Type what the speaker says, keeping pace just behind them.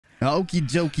Okie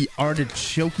dokie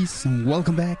artichokes, and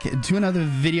welcome back to another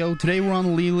video. Today we're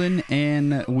on Leland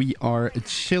and we are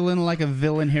chilling like a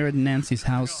villain here at Nancy's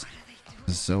house.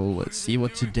 So let's see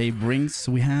what today brings.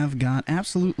 We have got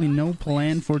absolutely no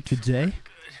plan for today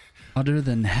other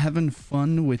than having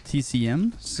fun with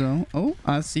TCM. So, oh,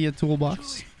 I see a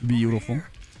toolbox. Beautiful.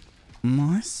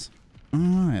 Nice.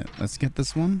 Alright, let's get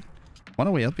this one. What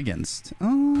are we up against?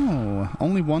 Oh,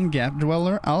 only one gap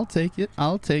dweller. I'll take it.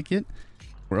 I'll take it.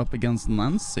 We're up against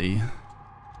Nancy.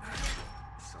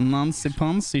 Nancy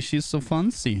Pansy, she's so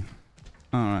fancy.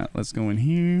 Alright, let's go in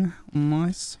here.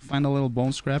 Nice. Find a little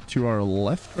bone scrap to our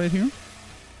left right here.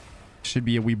 Should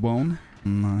be a wee bone.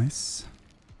 Nice.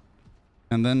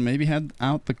 And then maybe head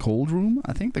out the cold room.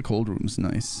 I think the cold room's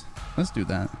nice. Let's do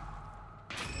that.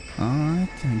 Alright.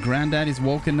 Granddaddy's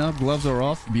woken up. Gloves are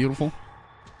off. Beautiful.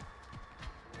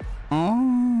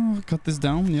 Oh, cut this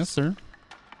down. Yes, sir.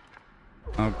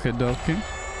 Okay, dokie.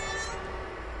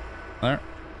 There.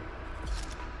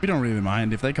 We don't really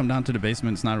mind. If they come down to the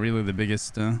basement, it's not really the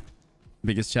biggest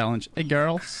challenge. Hey,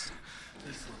 girls.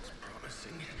 This looks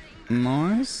promising.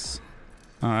 Nice.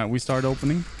 Alright, we start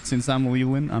opening. Since I'm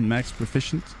Leland, I'm max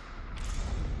proficient.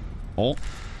 Oh.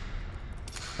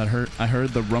 I heard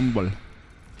the rumble.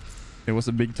 It was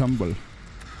a big tumble.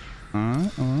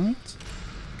 Alright.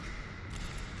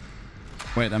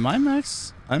 Wait, am I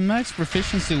max? I'm max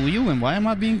proficiency Leland. Why am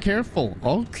I being careful?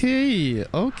 Okay.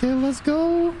 Okay, let's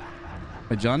go.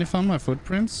 Wait, Johnny found my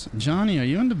footprints. Johnny, are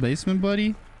you in the basement,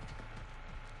 buddy?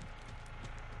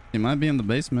 You might be in the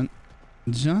basement.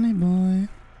 Johnny boy.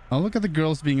 Oh, look at the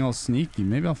girls being all sneaky.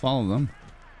 Maybe I'll follow them.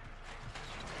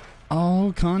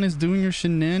 Oh, Connie's doing her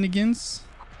shenanigans.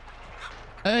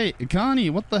 Hey, Connie,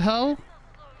 what the hell?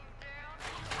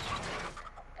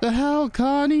 The hell,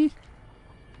 Connie?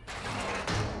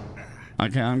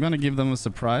 Okay, I'm gonna give them a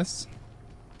surprise.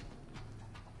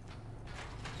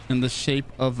 In the shape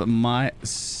of my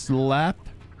slap.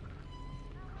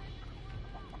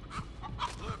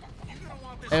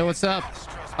 Hey, what's up?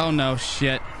 Oh no,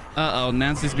 shit. Uh-oh,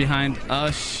 Nancy's behind.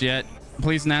 Oh shit.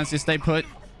 Please, Nancy, stay put.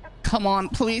 Come on,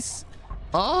 please.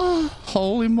 Oh,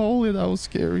 holy moly, that was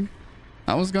scary.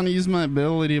 I was gonna use my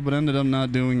ability, but ended up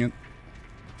not doing it.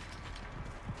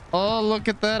 Oh, look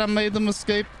at that. I made them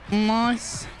escape.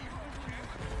 Nice.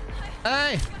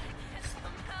 Hey!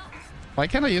 Why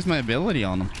can't I use my ability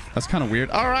on them? That's kind of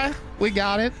weird. All right, we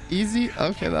got it. Easy.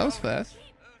 Okay, that was fast.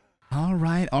 All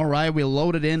right. We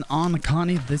loaded in on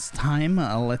Connie this time.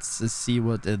 Let's see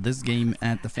what this game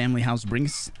at the family house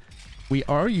brings. We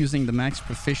are using the max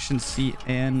proficiency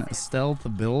and stealth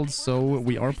build, so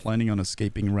we are planning on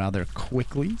escaping rather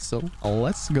quickly. So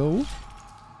let's go.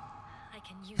 I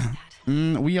can use that.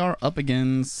 We are up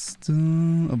against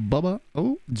Bubba,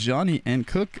 oh, Johnny, and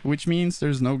Cook, which means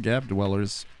there's no gap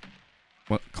dwellers.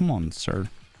 What? Come on, sir.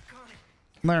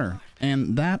 There.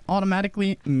 And that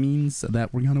automatically means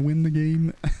that we're gonna win the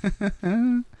game.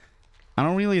 I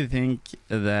don't really think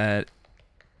that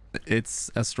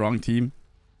it's a strong team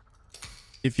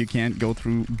if you can't go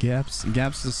through gaps.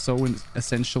 Gaps is so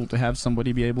essential to have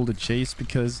somebody be able to chase,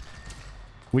 because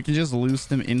we can just lose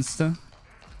them insta.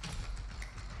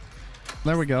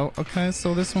 There we go. Okay,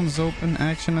 so this one's open.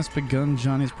 Action has begun.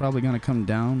 Johnny's probably gonna come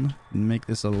down and make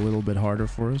this a little bit harder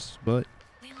for us, but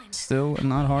still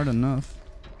not hard enough.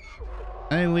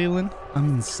 Hey, Leland, I'm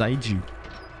inside you.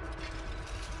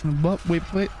 But we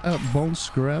put a bone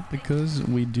scrap because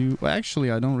we do... Well,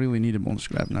 actually, I don't really need a bone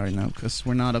scrap right now because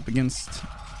we're not up against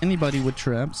anybody with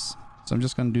traps. So I'm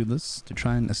just gonna do this to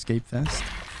try and escape fast.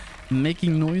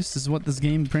 Making noise is what this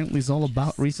game apparently is all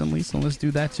about recently, so let's do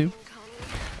that too.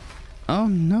 Oh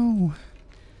no.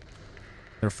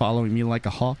 They're following me like a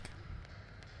hawk.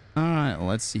 Alright,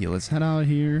 let's see. Let's head out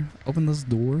here, open this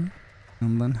door,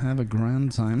 and then have a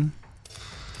grand time.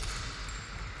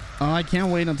 Oh, I can't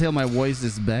wait until my voice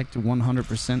is back to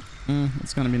 100%.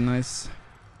 It's gonna be nice.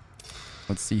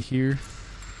 Let's see here.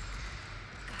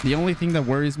 The only thing that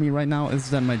worries me right now is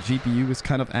that my GPU is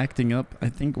kind of acting up. I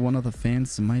think one of the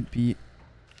fans might be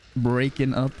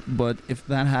breaking up, but if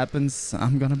that happens,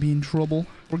 I'm gonna be in trouble.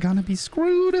 We're gonna be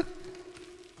screwed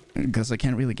because I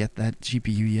can't really get that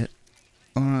GPU yet.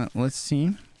 Alright, let's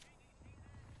see.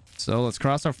 So let's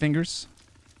cross our fingers.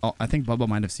 Oh, I think Bubba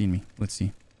might have seen me. Let's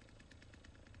see.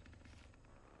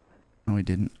 No, he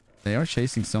didn't. They are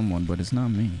chasing someone, but it's not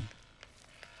me.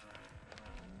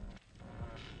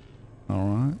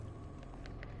 Alright.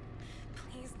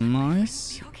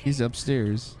 Nice. He's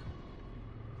upstairs.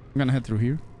 I'm gonna head through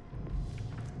here.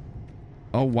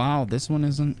 Oh, wow. This one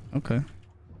isn't... Okay.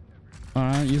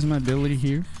 Alright, using my ability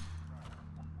here.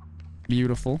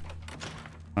 Beautiful.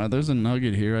 There's a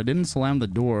nugget here. I didn't slam the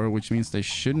door, which means they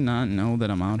should not know that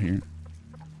I'm out here.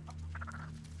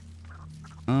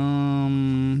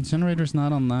 Generator's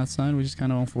not on that side, which is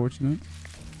kind of unfortunate.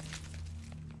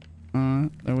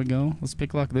 There we go. Let's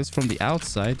pick lock this from the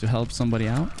outside to help somebody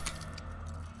out.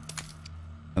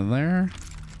 There.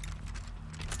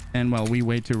 And while we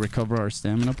wait to recover our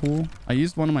stamina pool, I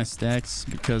used one of my stacks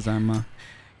because I'm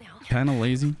kind of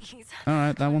lazy.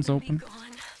 Alright, that one's open.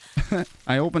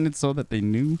 I opened it so that they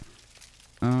knew.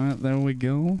 Alright, there we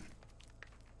go.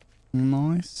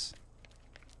 Nice.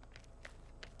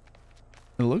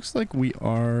 It looks like we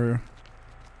are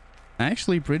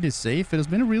actually pretty safe. It has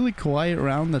been a really quiet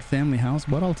round at family house,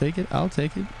 but I'll take it. I'll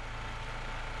take it.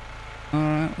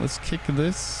 Alright, let's kick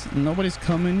this. Nobody's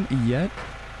coming yet.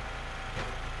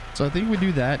 So I think we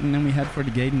do that and then we head for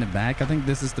the gate in the back. I think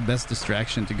this is the best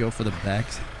distraction, to go for the back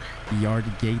yard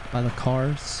gate by the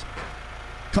cars.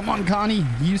 Come on, Connie.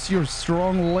 Use your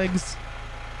strong legs.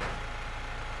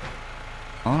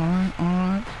 Alright,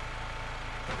 alright.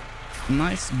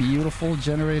 Nice, beautiful.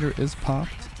 Generator is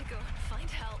popped.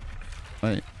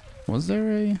 Wait, was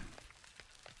there a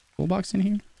toolbox in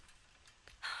here?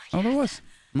 Oh, there was.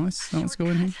 Nice. Now let's go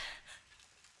in here.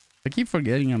 I keep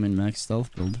forgetting I'm in max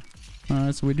stealth build.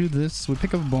 Alright, so we do this. We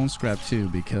pick up a bone scrap too,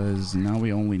 because now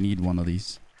we only need one of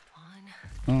these.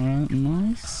 Alright,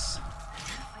 nice.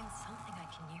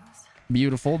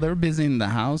 Beautiful. They're busy in the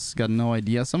house. Got no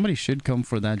idea. Somebody should come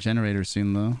for that generator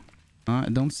soon, though. I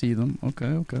don't see them. Okay,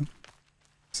 okay.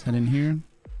 Let's head in here.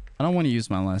 I don't want to use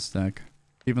my last stack,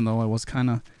 even though I was kind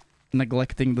of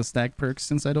neglecting the stack perks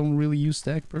since I don't really use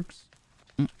stack perks.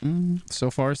 So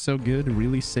far, so good.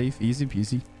 Really safe. Easy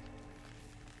peasy.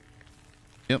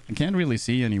 Yep, I can't really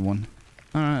see anyone.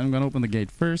 Alright, I'm gonna open the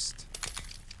gate first.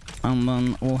 And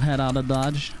then we'll head out of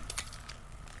Dodge.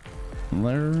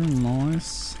 There,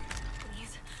 nice.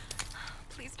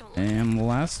 And the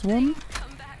last one.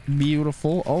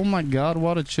 Beautiful. Oh my god,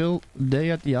 what a chill day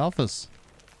at the office.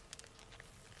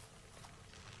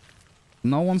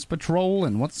 No one's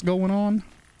patrolling. What's going on?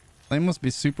 They must be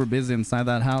super busy inside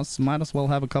that house. Might as well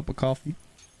have a cup of coffee.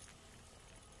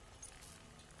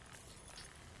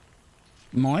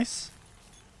 Nice.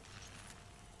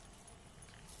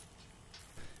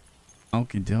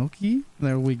 Okie dokie.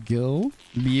 There we go.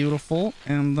 Beautiful.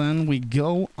 And then we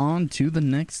go on to the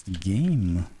next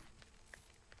game.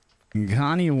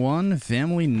 Connie 1,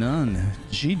 family none.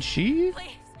 GG.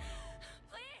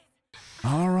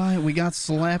 Alright, we got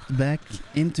slapped back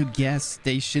into gas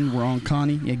station. We're on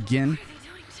Connie again.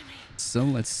 So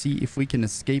let's see if we can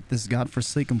escape this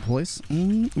godforsaken place.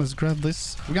 Let's grab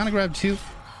this. We're gonna grab 2.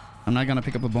 I'm not gonna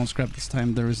pick up a bone scrap this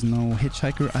time. There is no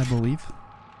hitchhiker, I believe.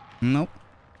 Nope.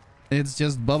 It's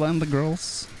just Bubba and the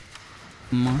girls.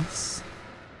 Nice.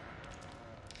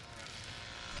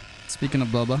 Speaking of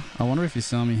Bubba, I wonder if he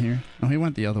saw me here. Oh, he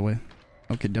went the other way.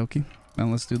 Okie dokie. Well,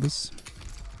 let's do this.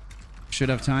 Should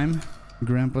have time.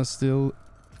 Grandpa still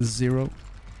 0.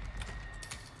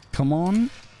 Come on.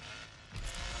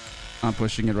 I'm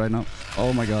pushing it right now.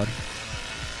 Oh my god.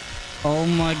 Oh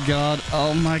my god.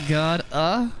 Oh my god.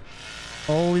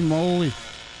 Holy moly.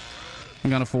 I'm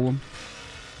gonna fool him.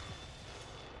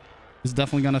 He's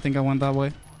definitely gonna think I went that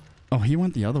way. Oh, he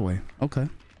went the other way. Okay.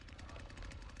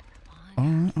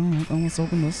 Alright, alright. Well, let's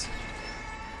open this.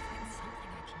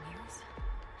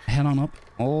 Head on up.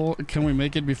 Oh, can we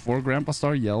make it before Grandpa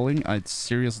start yelling? I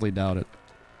seriously doubt it.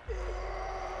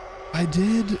 I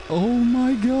did. Oh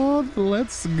my god.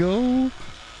 Let's go.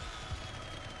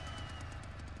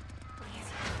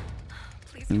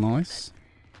 Nice.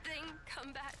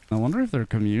 I wonder if they're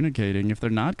communicating. If they're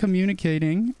not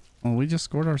communicating, well, we just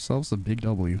scored ourselves a big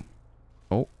W.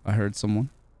 Oh, I heard someone.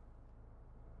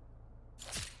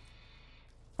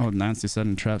 Oh, Nancy set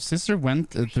in trap. Sister went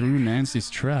through Nancy's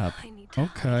trap.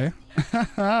 Okay.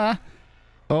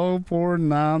 Oh, poor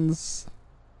Nance.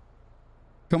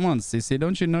 Come on, Sissy.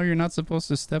 Don't you know you're not supposed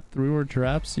to step through her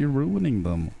traps? You're ruining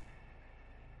them.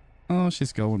 Oh,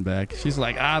 she's going back. She's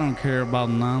like, I don't care about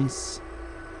Nance.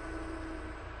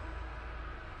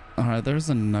 Alright, there's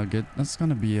a nugget. That's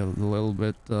gonna be a little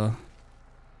bit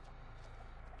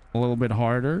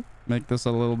harder. Make this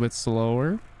a little bit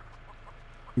slower.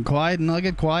 Quiet,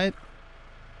 nugget, quiet.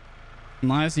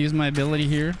 Nice, use my ability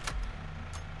here.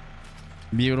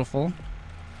 Beautiful.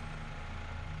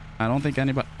 I don't think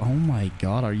anybody... Oh my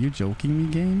god, are you joking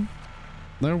me, game?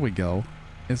 There we go.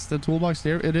 Is the toolbox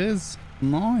there? It is.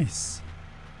 Nice.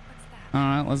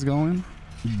 Alright, let's go in.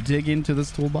 Dig into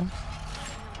this toolbox.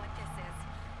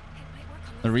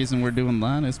 The reason we're doing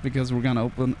that is because we're gonna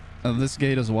open this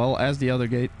gate as well as the other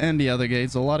gate and the other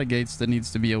gates. A lot of gates that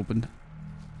needs to be opened.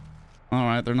 All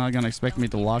right, they're not gonna expect me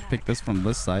to lockpick this from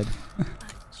this side.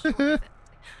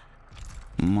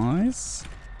 Nice.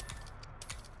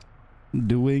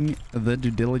 Doing the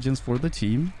due diligence for the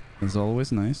team is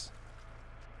always nice.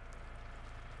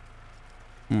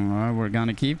 All right, we're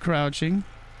gonna keep crouching,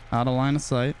 out of line of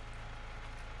sight.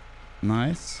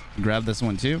 Nice. Grab this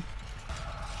one too.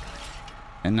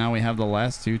 And now we have the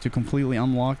last two to completely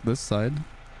unlock this side.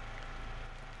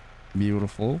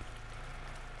 Beautiful.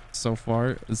 So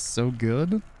far, so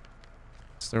good.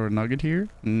 Is there a nugget here?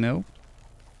 No.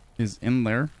 He's in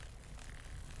there.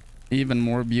 Even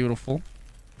more beautiful.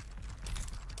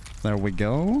 There we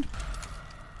go.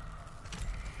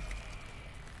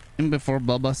 And before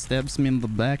Bubba stabs me in the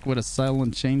back with a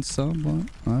silent chainsaw,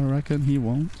 but I reckon he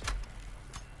won't.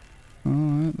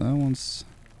 Alright, that one's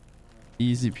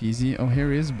easy peasy. Oh,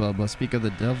 here is Bubba. Speak of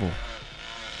the devil.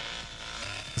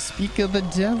 Speak of the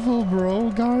devil, bro.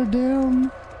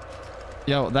 Goddamn.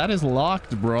 Yo, that is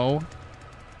locked, bro.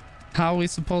 How are we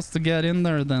supposed to get in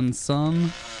there then,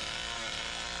 son?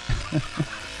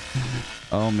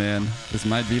 Oh, man. This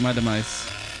might be my demise.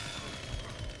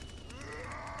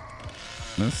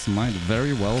 This might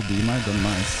very well be my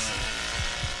demise.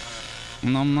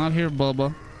 No, I'm not here,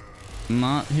 Bubba.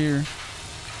 Not here.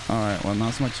 Alright, well,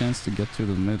 now's my chance to get to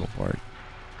the middle part.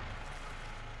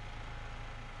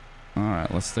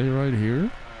 Alright, let's stay right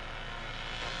here.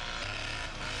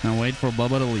 Now wait for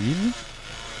Bubba to leave.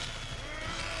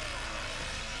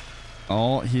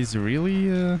 Oh, he's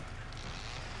really,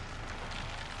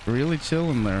 really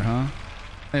chilling there, huh?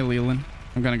 Hey, Leland.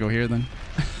 I'm gonna go here then.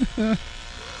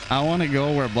 I want to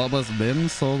go where Bubba's been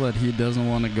so that he doesn't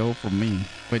want to go for me.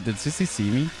 Wait, did Sissy see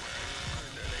me?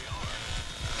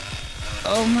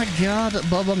 Oh my god,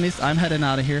 Bubba missed. I'm heading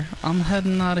out of here. I'm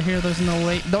heading out of here. There's no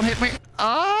way. Don't hit me.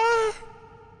 Ah!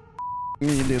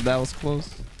 Dude, that was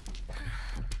close.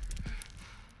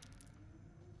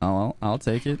 Oh, well, I'll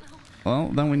take it. Well,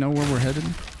 then we know where we're headed.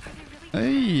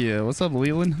 Hey, what's up,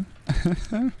 Leland?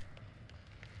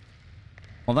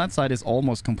 Well, that side is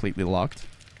almost completely locked.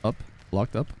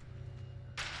 Locked up.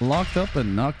 Locked up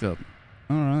and knocked up.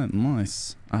 Alright,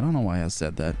 nice. I don't know why I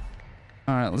said that.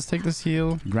 Alright, let's take this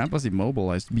heal. Grandpa's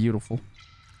immobilized. Beautiful.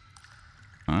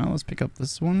 Alright, let's pick up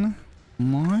this one.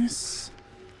 Nice.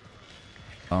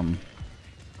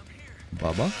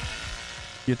 Bubba?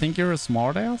 You think you're a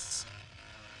smartass?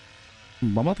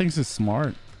 Bubba thinks he's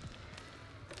smart.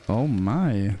 Oh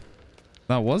my.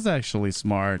 That was actually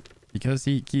smart. Because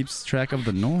he keeps track of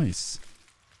the noise.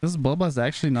 This Bubba's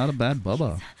actually not a bad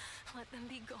Bubba. Let them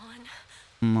be gone.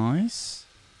 Nice.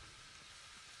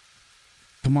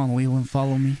 Come on, Leland,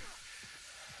 follow me.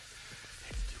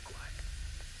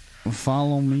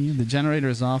 Follow me. The generator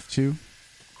is off too.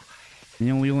 Me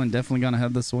and Leland definitely gonna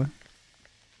head this way.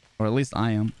 Or at least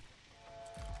I am.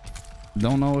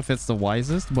 Don't know if it's the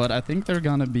wisest, but I think they're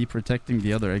gonna be protecting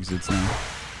the other exits now.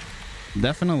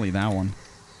 Definitely that one.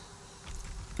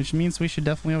 Which means we should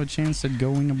definitely have a chance at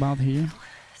going about here.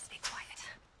 Stay quiet.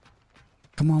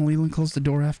 Come on, Leland, close the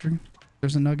door after.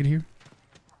 There's a nugget here.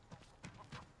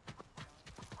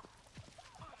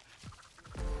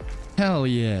 Hell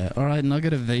yeah. Alright,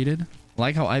 nugget evaded.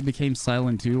 Like how I became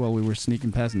silent too while we were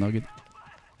sneaking past nugget.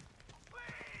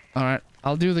 Alright,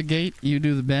 I'll do the gate. You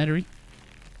do the battery.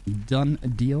 Done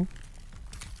deal.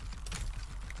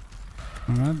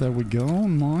 Alright, there we go.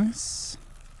 Nice.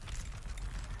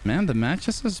 Man, the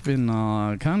matches has been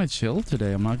kind of chill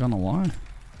today. I'm not gonna lie.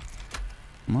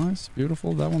 Nice,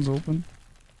 beautiful. That one's open.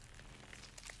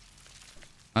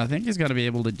 I think he's gonna be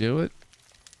able to do it.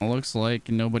 Looks like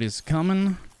nobody's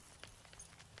coming.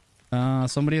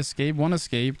 Somebody escaped. One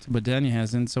escaped, but Danny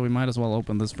hasn't, so we might as well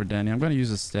open this for Danny. I'm gonna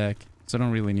use a stack, so I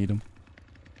don't really need him.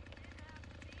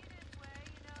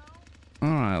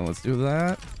 Alright, let's do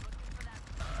that.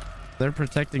 They're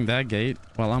protecting that gate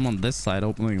while I'm on this side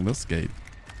opening this gate.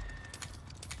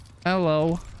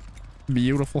 Hello,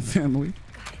 beautiful family.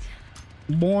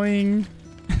 Boing.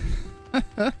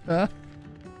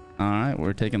 Alright,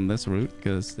 we're taking this route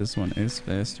because this one is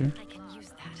faster. I can use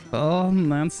that. Oh,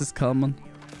 Nance is coming.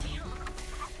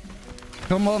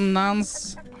 Come on,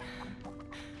 Nance.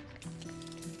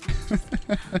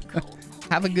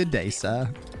 Have a good day, sir.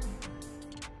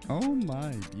 Oh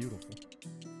my, beautiful.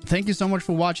 Thank you so much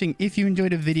for watching. If you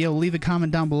enjoyed the video, leave a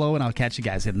comment down below and I'll catch you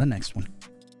guys in the next one.